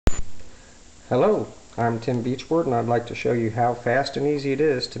Hello, I'm Tim Beachboard, and I'd like to show you how fast and easy it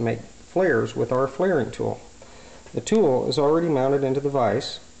is to make flares with our flaring tool. The tool is already mounted into the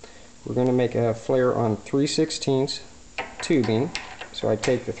vise. We're going to make a flare on 3/16 tubing. So I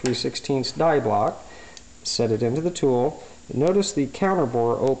take the 3/16 die block, set it into the tool. Notice the counter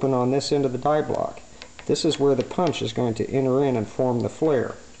bore open on this end of the die block. This is where the punch is going to enter in and form the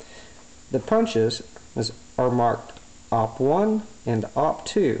flare. The punches are marked Op1 and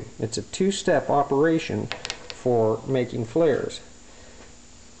Op2. It's a two-step operation for making flares.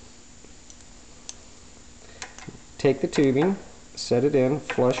 Take the tubing, set it in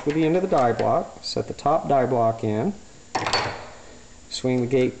flush with the end of the die block, set the top die block in, swing the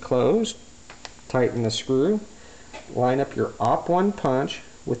gate closed, tighten the screw, line up your Op1 punch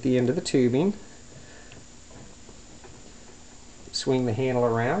with the end of the tubing, swing the handle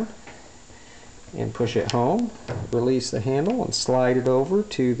around and push it home. Release the handle and slide it over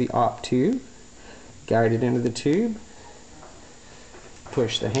to the Op2. Guide it into the tube.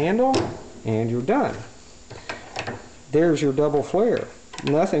 Push the handle and you're done. There's your double flare.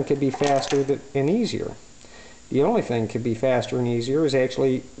 Nothing could be faster and easier. The only thing could be faster and easier is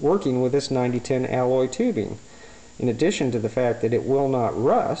actually working with this 9010 alloy tubing. In addition to the fact that it will not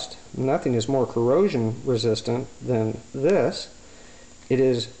rust, nothing is more corrosion resistant than this. It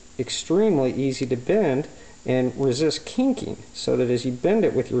is extremely easy to bend and resist kinking, so that as you bend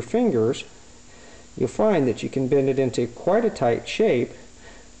it with your fingers, you'll find that you can bend it into quite a tight shape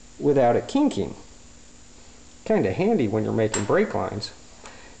without it kinking. Kind of handy when you're making brake lines.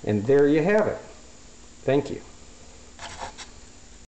 And there you have it. Thank you.